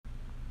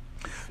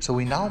So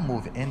we now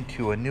move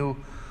into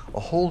a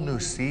whole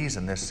new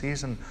season, this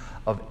season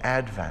of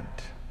Advent,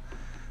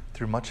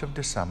 through much of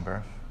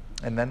December.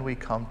 And then we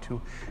come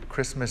to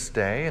Christmas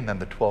Day, and then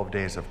the 12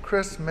 days of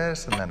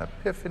Christmas, and then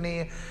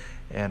Epiphany,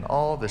 and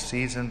all the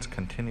seasons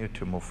continue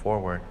to move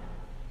forward.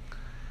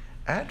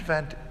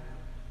 Advent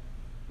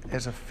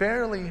is a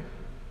fairly,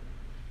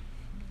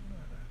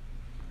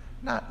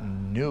 not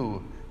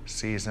new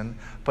season,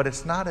 but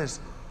it's not as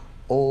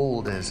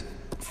old as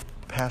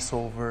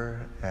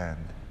Passover and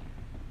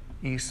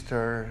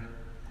Easter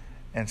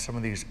and some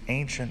of these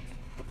ancient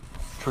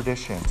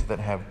traditions that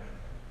have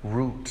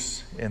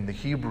roots in the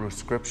Hebrew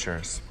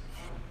scriptures.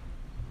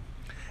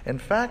 In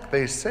fact,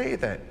 they say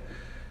that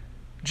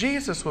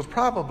Jesus was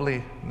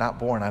probably not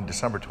born on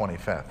December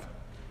 25th.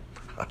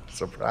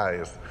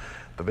 Surprise,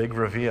 the big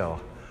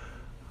reveal.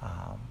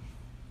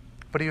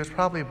 But he was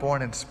probably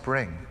born in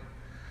spring.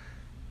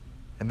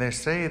 And they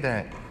say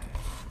that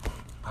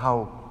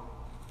how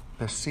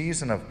the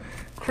season of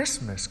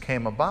Christmas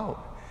came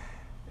about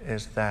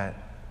is that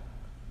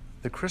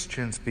the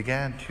Christians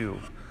began to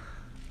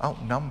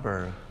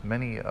outnumber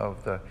many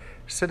of the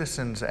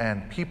citizens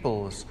and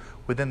peoples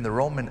within the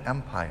Roman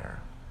Empire.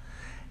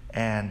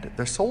 And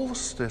the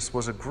solstice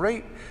was a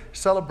great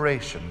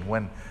celebration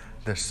when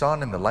the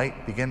sun and the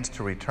light begins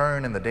to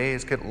return and the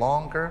days get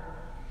longer.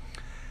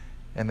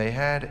 And they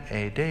had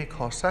a day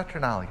called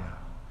Saturnalia.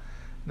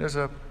 There's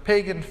a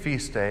pagan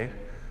feast day,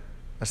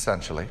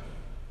 essentially.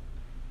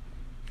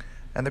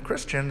 And the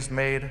Christians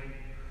made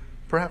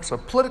perhaps a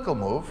political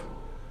move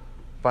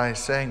by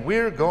saying,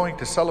 we're going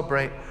to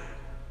celebrate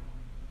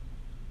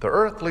the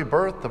earthly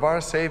birth of our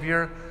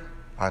Savior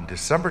on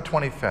December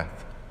 25th,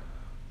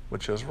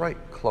 which is right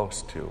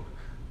close to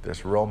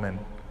this Roman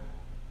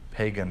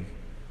pagan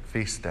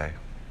feast day.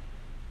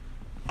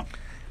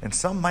 And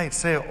some might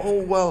say,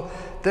 oh, well,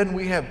 then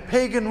we have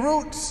pagan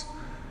roots,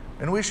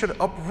 and we should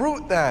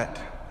uproot that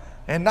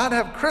and not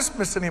have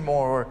Christmas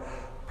anymore, or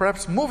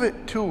perhaps move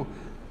it to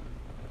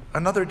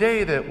another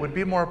day that would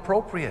be more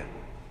appropriate.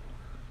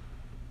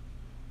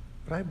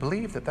 But I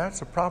believe that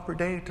that's a proper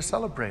day to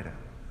celebrate it.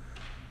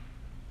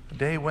 A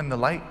day when the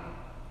light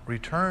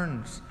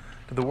returns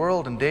to the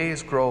world and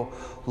days grow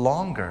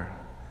longer.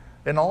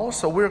 And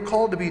also we're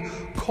called to be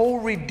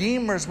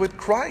co-redeemers with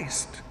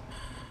Christ.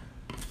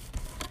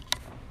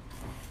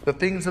 The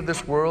things of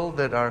this world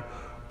that are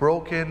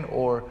broken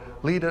or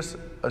lead us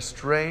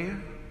astray,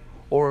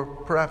 or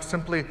perhaps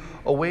simply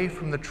away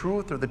from the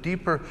truth or the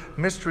deeper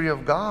mystery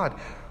of God,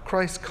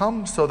 Christ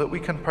comes so that we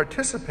can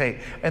participate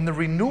in the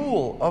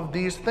renewal of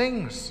these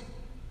things.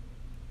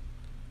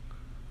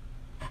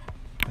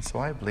 And so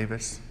I believe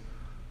it's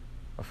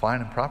a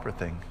fine and proper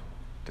thing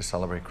to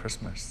celebrate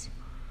Christmas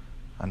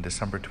on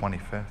December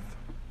 25th.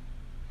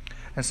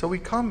 And so we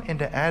come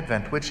into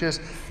Advent, which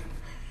is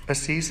a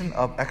season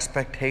of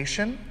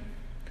expectation,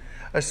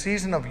 a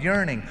season of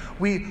yearning.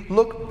 We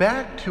look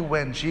back to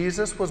when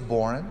Jesus was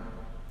born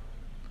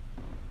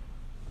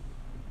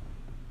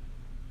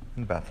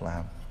in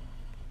Bethlehem,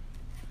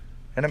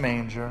 in a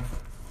manger.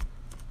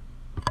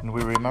 And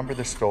we remember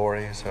the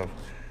stories of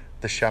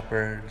the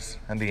shepherds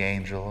and the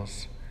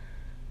angels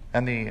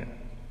and the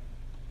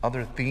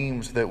other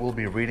themes that we'll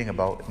be reading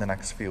about in the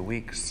next few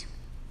weeks.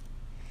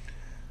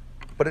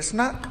 But it's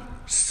not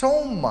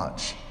so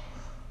much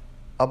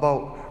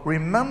about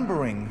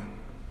remembering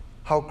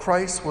how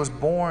Christ was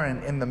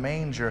born in the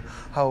manger,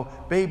 how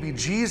baby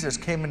Jesus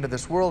came into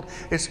this world.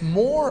 It's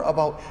more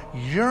about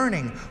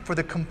yearning for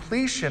the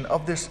completion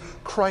of this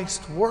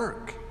Christ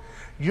work.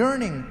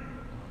 Yearning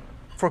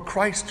for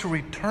Christ to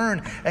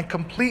return and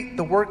complete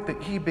the work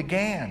that he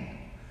began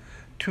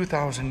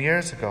 2,000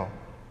 years ago.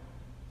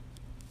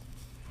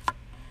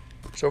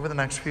 So over the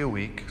next few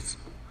weeks,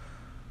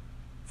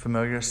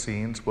 familiar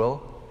scenes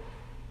will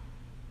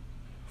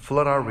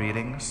flood our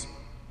readings: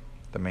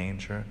 the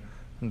manger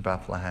and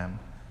Bethlehem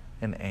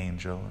and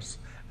angels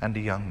and a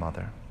young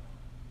mother.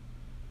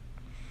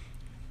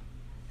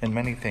 And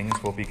many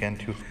things will begin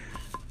to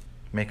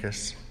make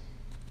us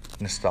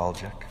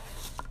nostalgic.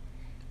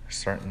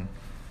 Certain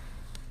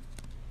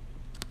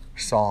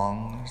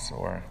songs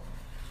or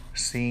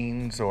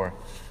scenes or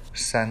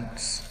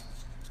scents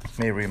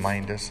may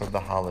remind us of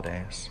the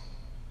holidays.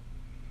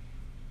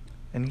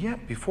 And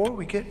yet, before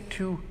we get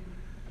to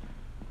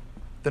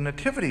the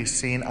nativity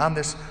scene on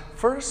this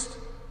first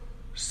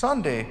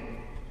Sunday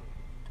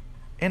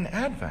in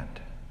Advent,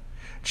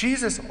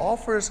 Jesus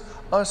offers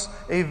us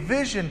a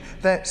vision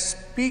that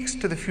speaks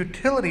to the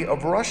futility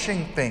of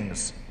rushing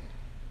things,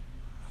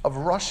 of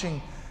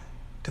rushing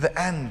to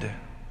the end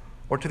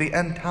or to the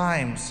end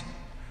times.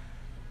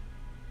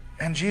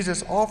 And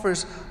Jesus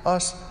offers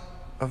us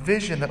a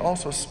vision that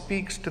also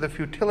speaks to the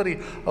futility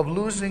of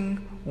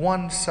losing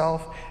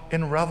oneself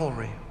in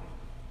revelry.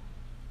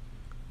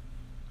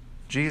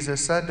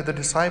 Jesus said to the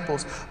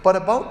disciples, "But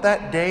about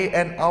that day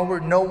and hour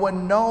no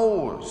one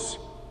knows,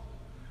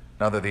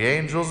 neither the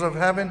angels of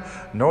heaven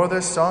nor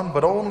the Son,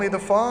 but only the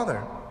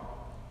Father."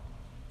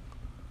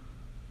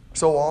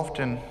 So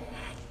often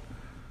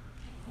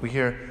we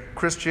hear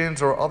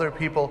Christians or other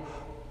people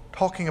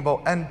talking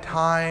about end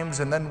times,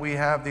 and then we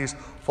have these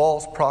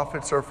false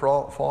prophets or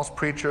false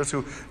preachers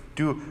who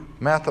do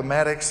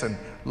mathematics and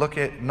look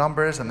at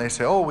numbers and they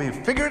say, oh, we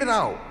figured it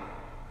out.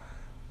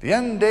 The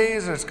end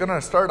days is going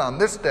to start on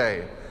this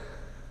day.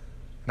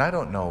 And I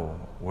don't know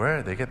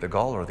where they get the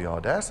gall or the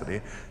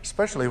audacity,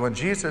 especially when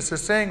Jesus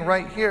is saying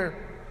right here,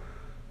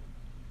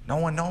 no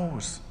one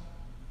knows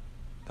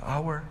the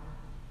hour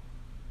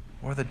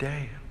or the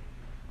day.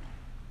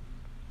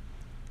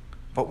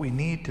 But we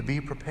need to be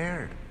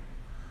prepared.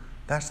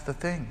 That's the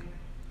thing.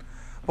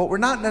 But we're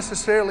not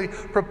necessarily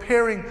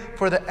preparing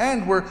for the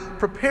end. We're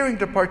preparing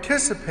to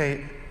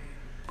participate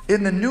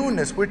in the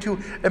newness. We're to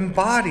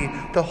embody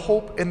the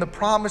hope and the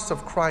promise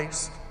of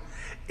Christ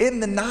in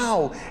the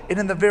now and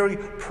in the very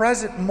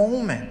present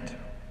moment.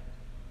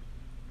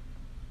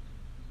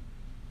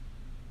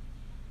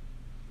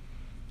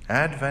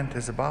 Advent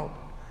is about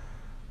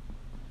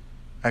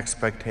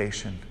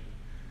expectation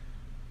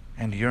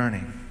and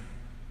yearning.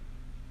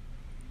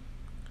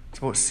 It's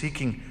about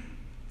seeking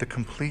the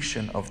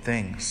completion of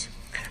things.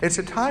 It's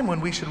a time when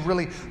we should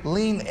really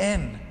lean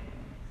in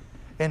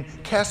and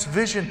cast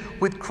vision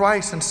with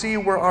Christ and see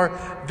where our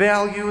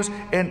values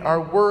and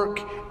our work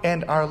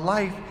and our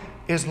life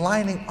is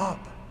lining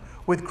up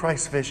with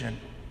Christ's vision,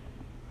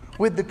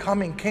 with the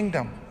coming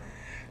kingdom.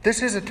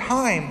 This is a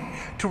time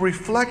to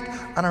reflect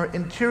on our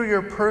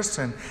interior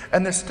person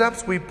and the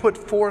steps we put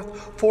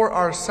forth for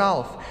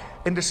ourselves,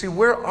 and to see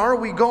where are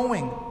we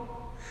going,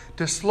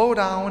 to slow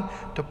down,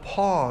 to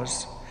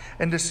pause,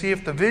 and to see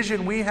if the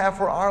vision we have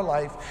for our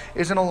life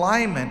is in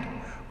alignment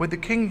with the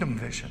kingdom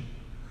vision,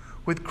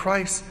 with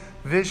Christ's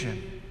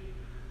vision.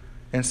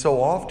 And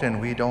so often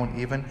we don't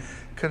even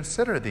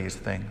consider these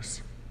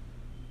things.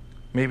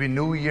 Maybe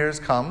New Year's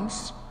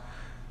comes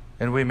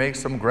and we make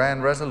some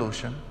grand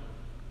resolution,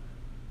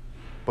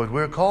 but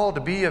we're called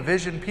to be a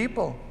vision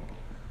people,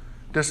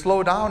 to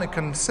slow down and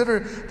consider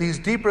these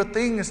deeper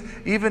things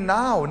even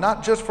now,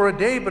 not just for a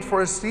day, but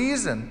for a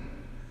season.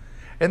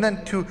 And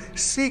then to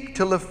seek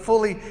to live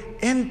fully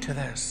into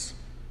this,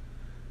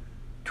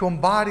 to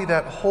embody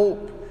that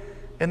hope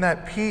and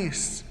that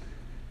peace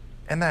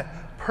and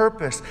that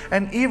purpose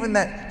and even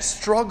that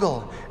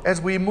struggle as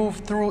we move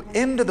through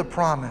into the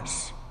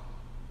promise.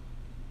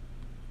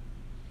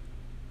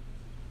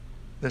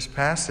 This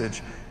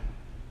passage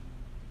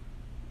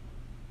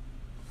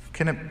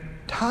can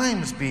at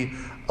times be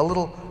a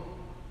little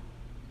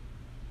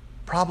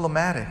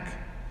problematic.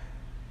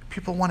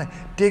 People want to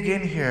dig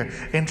in here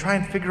and try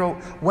and figure out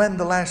when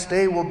the last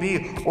day will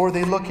be. Or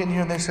they look in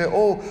here and they say,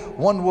 oh,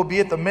 one will be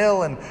at the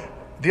mill and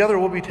the other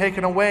will be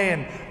taken away,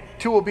 and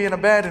two will be in a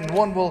bed and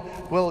one will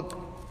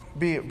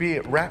be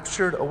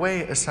raptured away,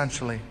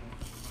 essentially.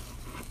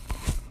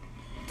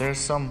 There's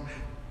some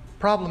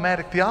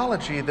problematic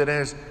theology that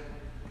has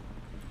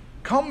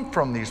come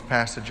from these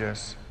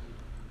passages.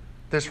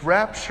 This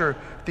rapture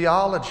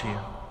theology,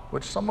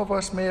 which some of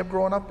us may have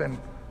grown up in,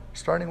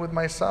 starting with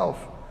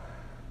myself.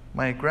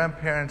 My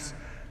grandparents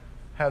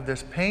have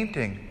this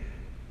painting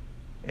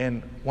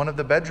in one of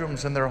the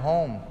bedrooms in their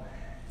home.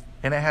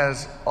 And it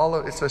has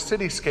it's a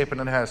cityscape,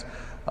 and it has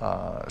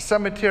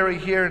cemetery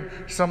here.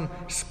 Some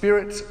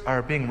spirits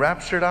are being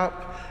raptured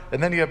up.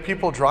 And then you have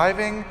people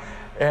driving,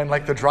 and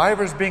like the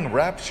driver's being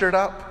raptured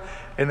up.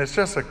 And it's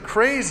just a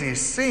crazy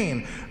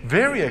scene.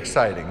 Very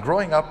exciting.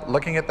 Growing up,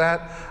 looking at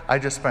that, I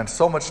just spent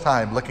so much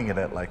time looking at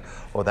it like,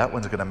 oh, that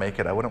one's going to make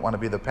it. I wouldn't want to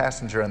be the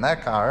passenger in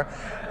that car,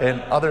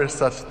 and other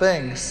such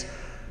things.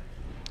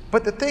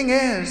 But the thing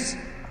is,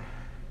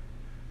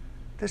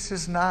 this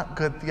is not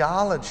good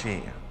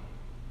theology.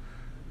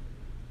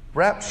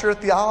 Rapture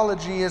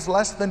theology is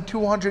less than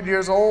 200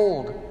 years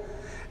old,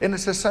 and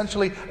it's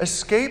essentially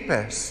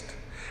escapist.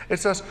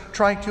 It's us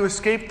trying to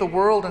escape the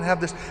world and have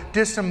this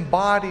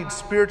disembodied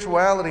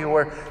spirituality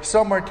where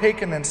some are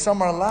taken and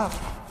some are left.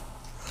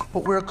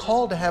 But we're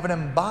called to have an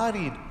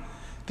embodied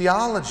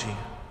theology.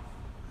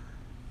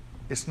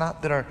 It's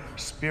not that our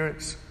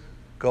spirits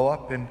go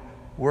up and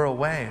we're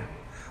away,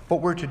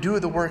 but we're to do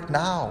the work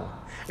now.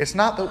 It's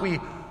not that we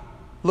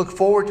look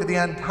forward to the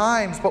end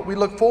times, but we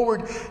look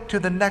forward to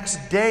the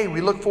next day.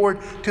 We look forward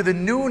to the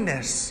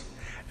newness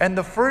and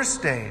the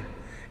first day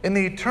in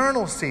the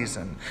eternal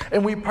season.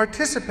 And we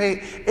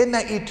participate in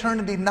that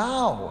eternity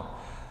now,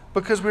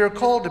 because we are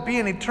called to be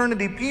an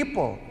eternity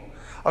people,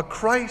 a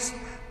Christ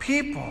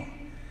people.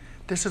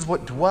 This is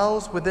what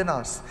dwells within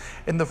us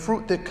and the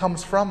fruit that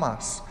comes from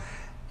us.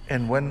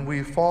 And when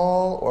we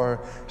fall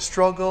or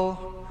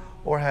struggle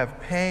or have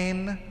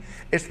pain,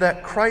 it's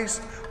that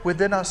Christ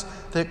within us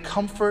that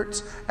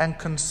comforts and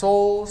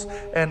consoles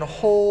and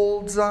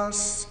holds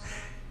us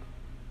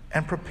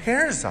and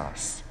prepares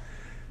us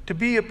to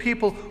be a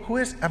people who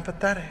is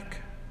empathetic,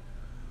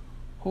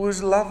 who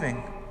is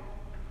loving,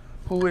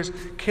 who is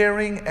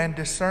caring and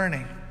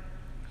discerning.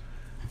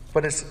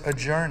 But it's a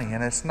journey,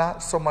 and it's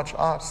not so much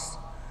us,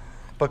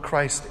 but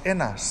Christ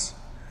in us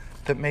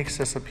that makes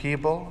us a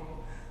people,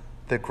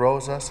 that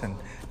grows us and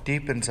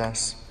deepens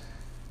us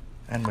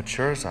and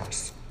matures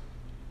us.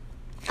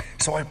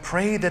 So I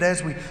pray that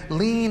as we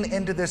lean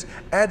into this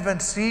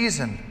Advent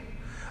season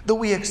that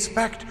we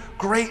expect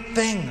great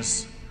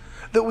things,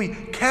 that we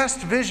cast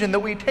vision, that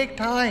we take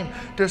time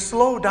to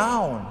slow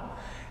down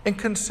and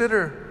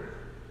consider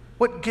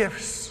what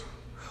gifts,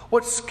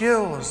 what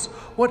skills,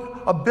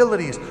 what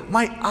abilities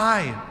might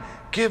I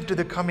give to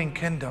the coming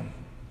kingdom?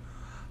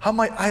 How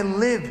might I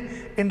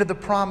live into the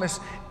promise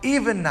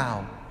even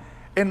now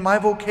in my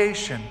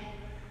vocation,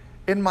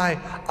 in my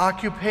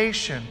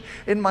occupation,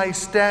 in my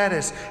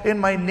status, in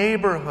my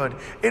neighborhood,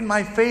 in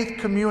my faith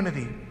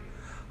community?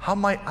 How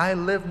might I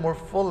live more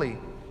fully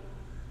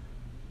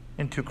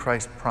into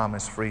Christ's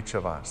promise for each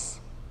of us?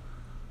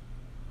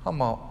 How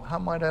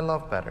might I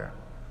love better?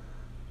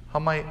 How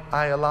might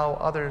I allow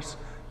others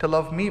to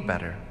love me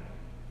better?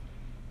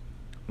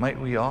 Might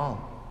we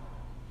all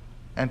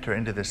enter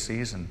into this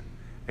season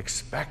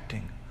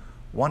expecting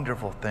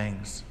wonderful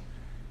things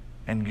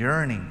and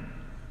yearning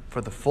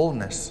for the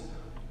fullness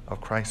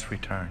of Christ's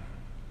return.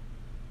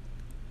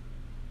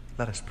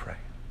 Let us pray.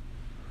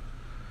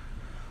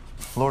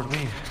 Lord,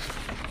 we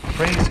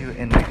praise you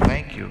and we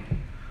thank you.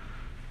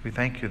 We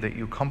thank you that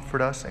you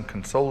comfort us and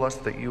console us,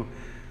 that you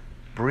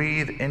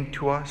breathe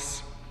into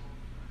us,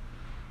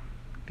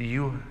 that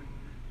you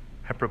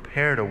have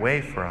prepared a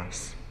way for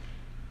us.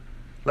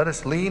 Let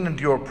us lean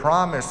into your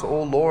promise,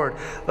 O Lord.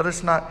 Let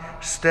us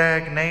not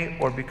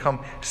stagnate or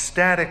become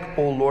static,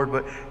 O Lord,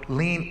 but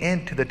lean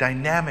into the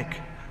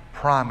dynamic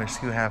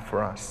promise you have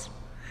for us.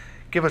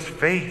 Give us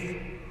faith,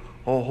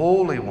 O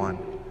Holy One,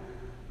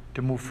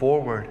 to move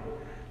forward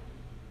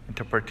and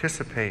to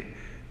participate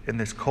in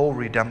this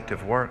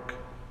co-redemptive work.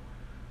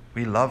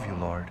 We love you,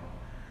 Lord.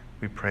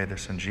 We pray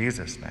this in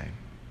Jesus' name.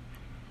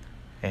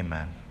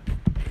 Amen.